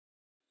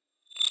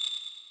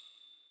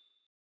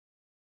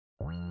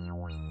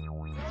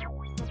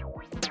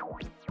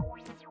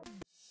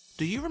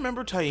Do you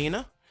remember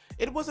Taina?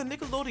 It was a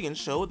Nickelodeon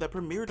show that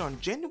premiered on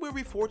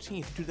January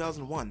 14,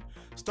 2001,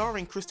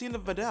 starring Christina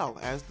Vidal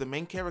as the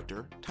main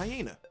character,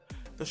 Taina.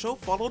 The show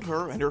followed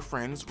her and her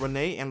friends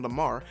Renee and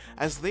Lamar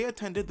as they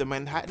attended the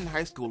Manhattan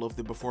High School of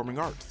the Performing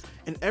Arts.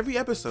 In every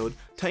episode,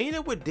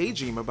 Taina would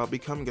daydream about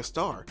becoming a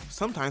star,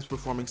 sometimes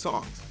performing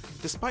songs.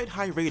 Despite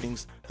high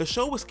ratings, the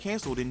show was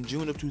cancelled in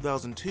June of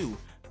 2002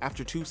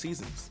 after 2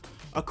 seasons.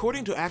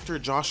 According to actor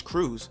Josh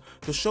Cruz,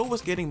 the show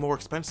was getting more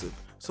expensive,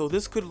 so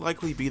this could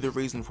likely be the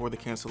reason for the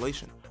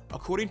cancellation.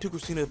 According to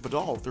Christina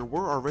Vidal, there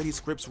were already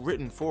scripts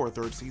written for a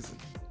 3rd season.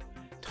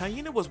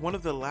 Taina was one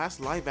of the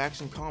last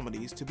live-action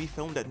comedies to be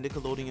filmed at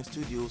Nickelodeon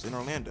Studios in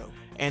Orlando,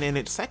 and in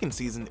its 2nd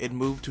season it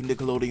moved to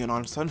Nickelodeon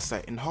on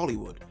Sunset in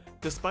Hollywood.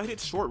 Despite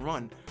its short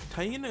run,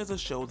 Taina is a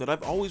show that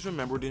I've always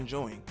remembered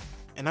enjoying.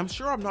 And I'm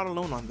sure I'm not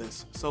alone on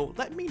this, so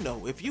let me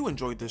know if you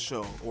enjoyed this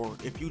show, or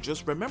if you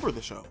just remember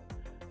the show.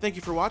 Thank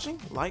you for watching.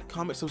 Like,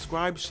 comment,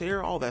 subscribe,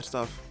 share, all that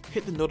stuff.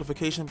 Hit the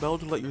notification bell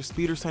to let your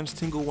speeder sense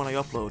tingle when I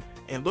upload.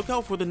 And look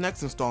out for the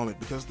next installment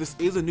because this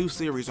is a new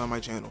series on my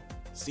channel.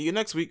 See you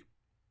next week.